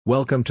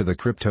Welcome to the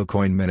Crypto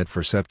Coin Minute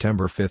for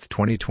September 5,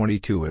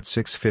 2022 at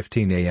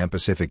 6:15 a.m.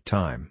 Pacific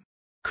Time.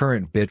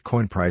 Current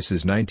Bitcoin price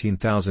is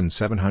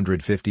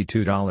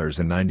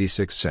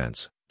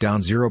 $19,752.96,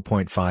 down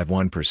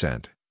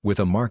 0.51%, with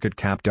a market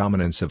cap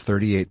dominance of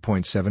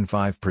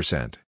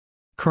 38.75%.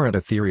 Current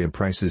Ethereum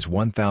price is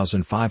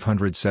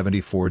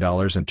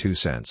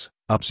 $1,574.02,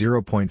 up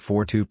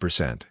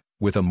 0.42%,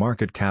 with a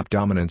market cap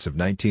dominance of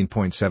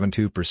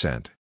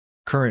 19.72%.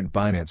 Current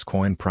Binance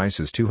Coin price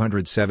is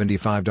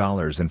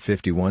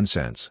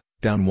 $275.51,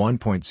 down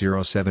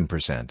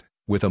 1.07%,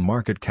 with a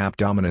market cap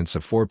dominance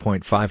of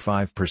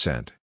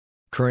 4.55%.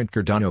 Current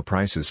Cardano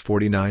price is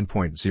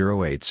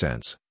 49.08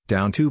 cents,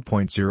 down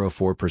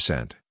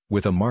 2.04%,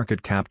 with a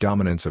market cap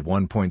dominance of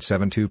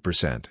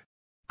 1.72%.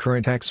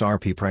 Current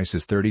XRP price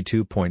is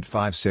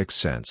 32.56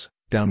 cents,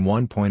 down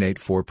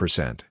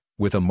 1.84%,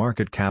 with a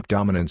market cap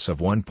dominance of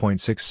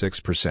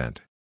 1.66%.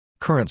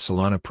 Current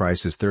Solana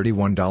price is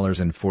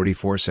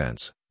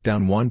 $31.44,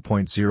 down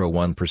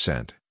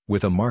 1.01%,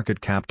 with a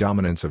market cap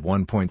dominance of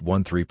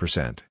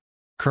 1.13%.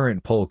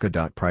 Current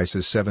Polkadot price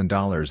is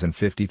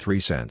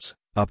 $7.53,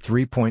 up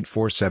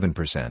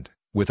 3.47%,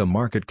 with a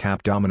market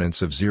cap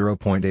dominance of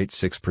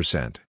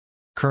 0.86%.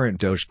 Current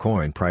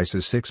Dogecoin price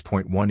is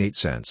 6.18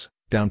 cents,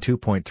 down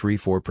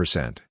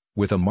 2.34%,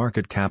 with a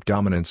market cap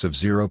dominance of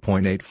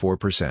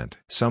 0.84%.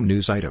 Some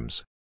news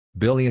items.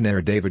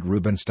 Billionaire David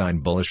Rubenstein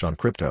bullish on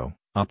crypto,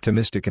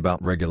 optimistic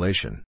about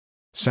regulation.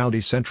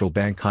 Saudi central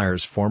bank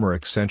hires former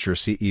Accenture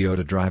CEO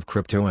to drive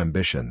crypto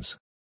ambitions.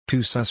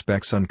 2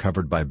 suspects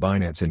uncovered by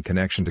Binance in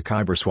connection to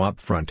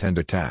KyberSwap front-end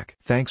attack.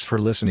 Thanks for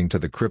listening to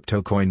the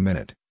Crypto Coin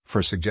Minute.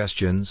 For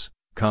suggestions,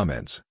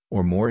 comments,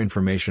 or more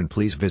information,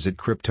 please visit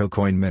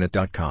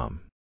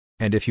CryptoCoinMinute.com.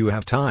 And if you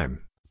have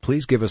time,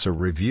 please give us a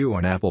review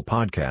on Apple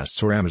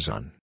Podcasts or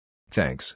Amazon. Thanks.